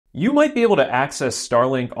You might be able to access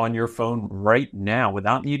Starlink on your phone right now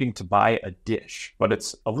without needing to buy a dish, but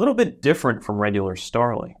it's a little bit different from regular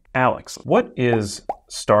Starlink. Alex, what is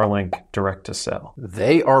Starlink Direct to Cell?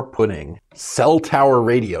 They are putting cell tower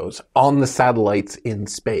radios on the satellites in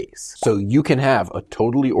space. So you can have a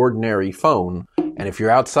totally ordinary phone, and if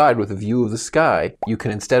you're outside with a view of the sky, you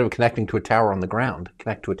can, instead of connecting to a tower on the ground,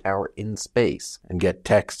 connect to a tower in space and get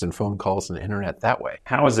text and phone calls and internet that way.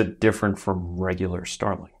 How is it different from regular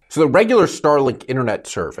Starlink? So the regular Starlink internet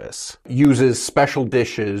service uses special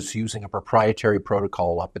dishes using a proprietary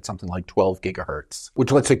protocol up at something like 12 gigahertz,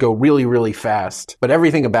 which lets it go really, really fast. But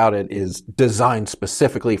everything about it is designed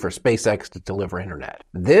specifically for SpaceX to deliver internet.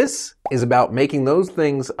 This is about making those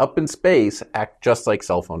things up in space act just like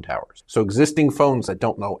cell phone towers. So existing phones that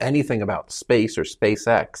don't know anything about space or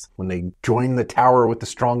SpaceX, when they join the tower with the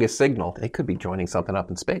strongest signal, they could be joining something up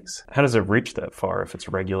in space. How does it reach that far if it's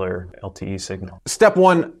regular LTE signal? Step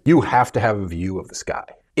one, you have to have a view of the sky.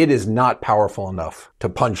 It is not powerful enough to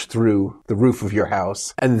punch through the roof of your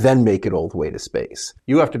house and then make it all the way to space.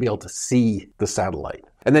 You have to be able to see the satellite.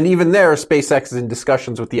 And then even there, SpaceX is in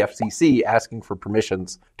discussions with the FCC asking for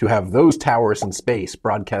permissions to have those towers in space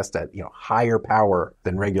broadcast at, higher power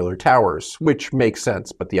than regular towers, which makes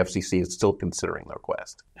sense, but the FCC is still considering the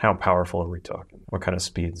request. How powerful are we talking? What kind of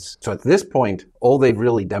speeds? So at this point, all they've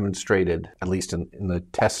really demonstrated, at least in the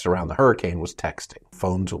tests around the hurricane, was texting.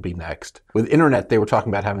 Phones will be next. With internet, they were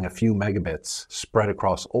talking about having a few megabits spread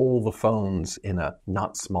across all the phones in a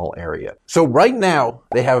not small area. So right now,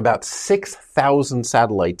 they have about 6,000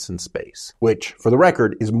 satellites in space, which, for the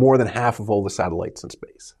record, is more than half of all the satellites in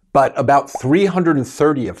space. But about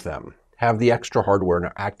 330 of them have the extra hardware and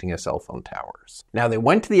are acting as cell phone towers. Now, they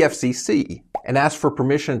went to the FCC and asked for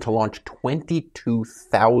permission to launch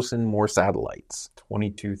 22,000 more satellites.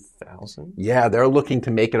 22,000? Yeah, they're looking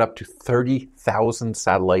to make it up to 30,000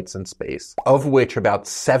 satellites in space, of which about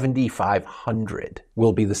 7,500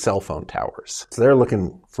 will be the cell phone towers. So they're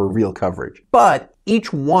looking for real coverage. But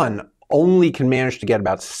each one only can manage to get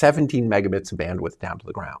about 17 megabits of bandwidth down to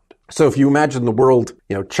the ground. So if you imagine the world,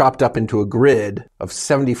 chopped up into a grid of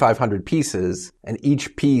 7,500 pieces, and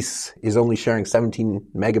each piece is only sharing 17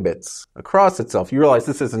 megabits across itself, you realize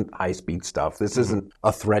this isn't high-speed stuff. This isn't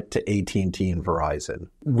a threat to AT&T and Verizon. It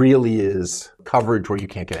really is coverage where you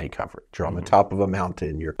can't get any coverage. You're on the top of a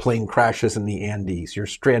mountain, your plane crashes in the Andes, you're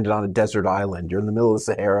stranded on a desert island, you're in the middle of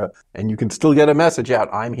the Sahara, and you can still get a message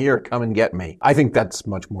out, I'm here, come and get me. I think that's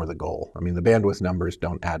much more the goal. I mean, the bandwidth numbers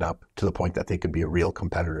don't add up to the point that they could be a real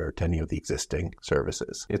competitor to any of the existing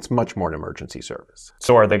services. It's much more an emergency service.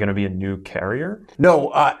 So are they going to be a new carrier?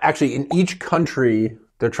 No, actually, in each country,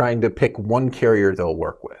 they're trying to pick one carrier they'll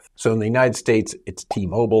work with. So in the United States, it's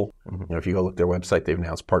T-Mobile. If you go look at their website, they've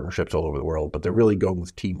announced partnerships all over the world, but they're really going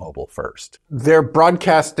with T-Mobile first. They're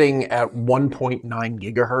broadcasting at 1.9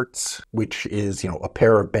 gigahertz, which is, a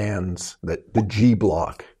pair of bands, that the G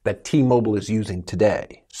block that T-Mobile is using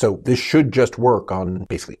today. So this should just work on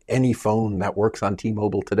basically any phone that works on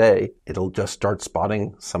T-Mobile today. It'll just start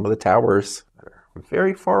spotting some of the towers that are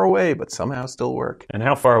very far away, but somehow still work. And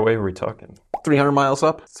how far away are we talking? 300 miles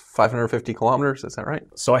up. It's 550 kilometers. Is that right?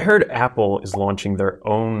 So I heard Apple is launching their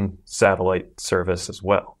own satellite service as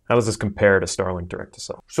well. How does this compare to Starlink Direct to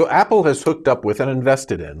Cell? So Apple has hooked up with and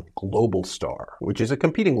invested in Globalstar, which is a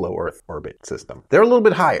competing low Earth orbit system. They're a little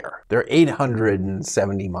bit higher. They're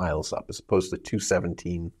 870 miles up as opposed to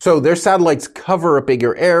 217. So their satellites cover a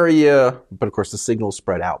bigger area, but of course the signals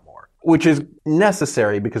spread out more, which is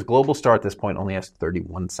necessary because Globalstar at this point only has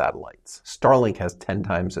 31 satellites. Starlink has 10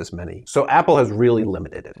 times as many. So Apple has really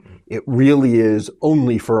limited it. It really is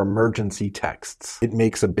only for emergency texts. It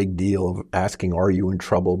makes a big deal of asking, are you in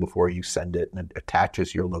trouble before you send it, and it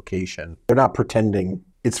attaches your location. They're not pretending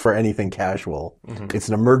it's for anything casual. It's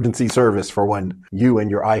an emergency service for when you and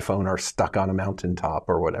your iPhone are stuck on a mountaintop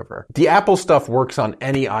or whatever. The Apple stuff works on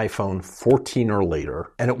any iPhone 14 or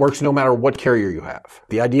later, and it works no matter what carrier you have.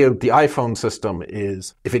 The idea of the iPhone system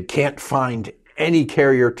is if it can't find any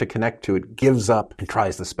carrier to connect to, it gives up and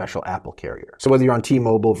tries the special Apple carrier. So whether you're on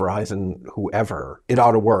T-Mobile, Verizon, whoever, it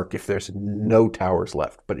ought to work if there's no towers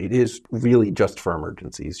left. But it is really just for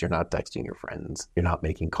emergencies. You're not texting your friends. You're not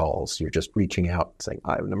making calls. You're just reaching out and saying,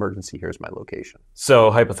 I have an emergency. Here's my location. So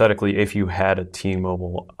hypothetically, if you had a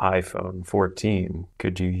T-Mobile iPhone 14,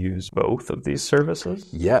 could you use both of these services?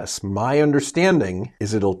 Yes. My understanding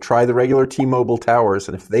is it'll try the regular T-Mobile towers,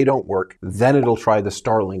 and if they don't work, then it'll try the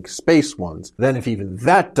Starlink space ones. Then if even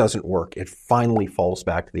that doesn't work, it finally falls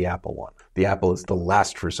back to the Apple one. The Apple is the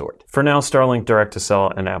last resort. For now, Starlink Direct to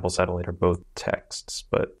Cell and Apple Satellite are both texts,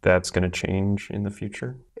 but that's going to change in the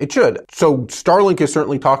future? It should. So Starlink is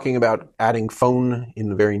certainly talking about adding phone in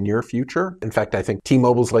the very near future. In fact, I think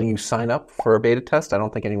T-Mobile's letting you sign up for a beta test. I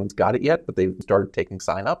don't think anyone's got it yet, but they've started taking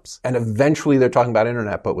sign-ups. And eventually they're talking about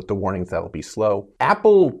internet, but with the warnings that'll be slow.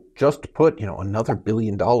 Apple just put, another $1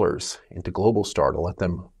 billion into Globalstar to let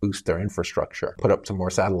them boost their infrastructure, put up some more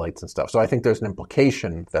satellites and stuff. So I think there's an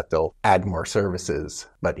implication that they'll add more services,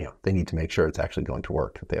 but they need to make sure it's actually going to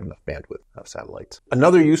work, that they have enough bandwidth of satellites.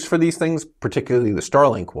 Another use for these things, particularly the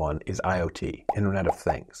Starlink one, is IoT, Internet of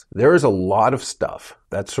Things. There is a lot of stuff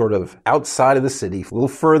that's sort of outside of the city, a little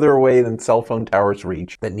further away than cell phone towers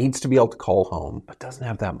reach, that needs to be able to call home, but doesn't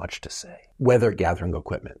have that much to say. Weather gathering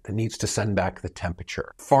equipment that needs to send back the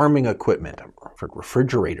temperature. Farming equipment for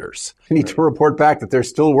refrigerators. They need to report back that they're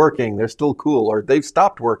still working, they're still cool, or they've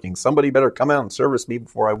stopped working. Somebody better come out and service me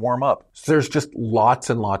before I warm up. So there's just lots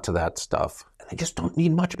and lots of that stuff. They just don't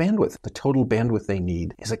need much bandwidth. The total bandwidth they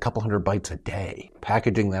need is a couple hundred bytes a day.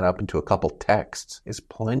 Packaging that up into a couple texts is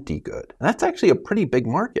plenty good. And that's actually a pretty big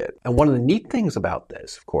market. And one of the neat things about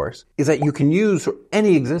this, of course, is that you can use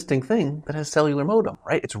any existing thing that has cellular modem,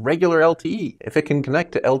 right? It's regular LTE. If it can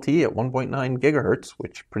connect to LTE at 1.9 gigahertz,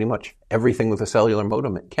 which pretty much everything with a cellular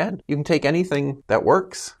modem it can, you can take anything that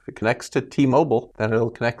works. If it connects to T-Mobile, then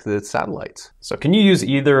it'll connect to the satellites. So can you use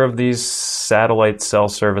either of these satellite cell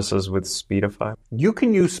services with Speedify? You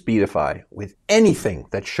can use Speedify with anything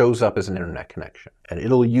that shows up as an internet connection, and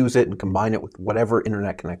it'll use it and combine it with whatever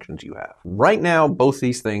internet connections you have. Right now, both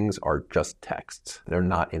these things are just texts. They're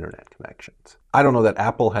not internet connections. I don't know that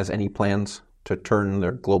Apple has any plans to turn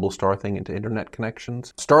their Globalstar thing into internet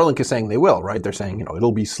connections. Starlink is saying they will, right? They're saying,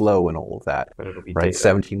 it'll be slow and all of that, but it'll be right? data.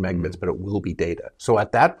 17 megabits, but it will be data. So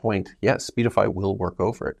at that point, yes, Speedify will work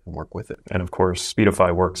over it and work with it. And of course,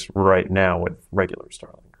 Speedify works right now with regular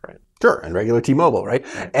Starlink, right? Sure, and regular T-Mobile, right?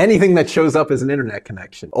 Anything that shows up as an internet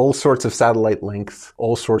connection, all sorts of satellite links,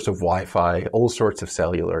 all sorts of Wi-Fi, all sorts of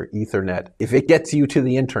cellular, Ethernet. If it gets you to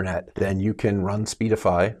the internet, then you can run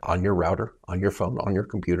Speedify on your router, on your phone, on your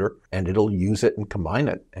computer, and it'll use it and combine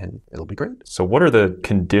it, and it'll be great. So what are the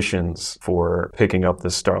conditions for picking up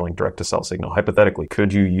this Starlink direct-to-cell signal? Hypothetically,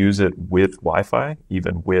 could you use it with Wi-Fi,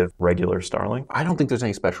 even with regular Starlink? I don't think there's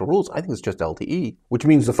any special rules. I think it's just LTE, which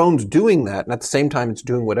means the phone's doing that, and at the same time, it's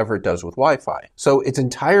doing whatever it does with Wi-Fi. So it's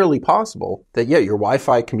entirely possible that, your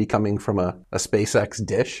Wi-Fi can be coming from a SpaceX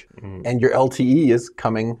dish, and your LTE is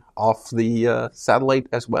coming off the satellite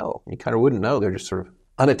as well. You kind of wouldn't know. They're just sort of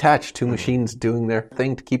unattached, two machines doing their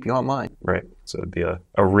thing to keep you online. Right. So it'd be a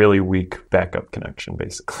really weak backup connection,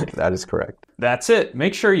 basically. That is correct. That's it.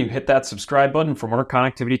 Make sure you hit that subscribe button for more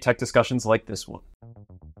connectivity tech discussions like this one.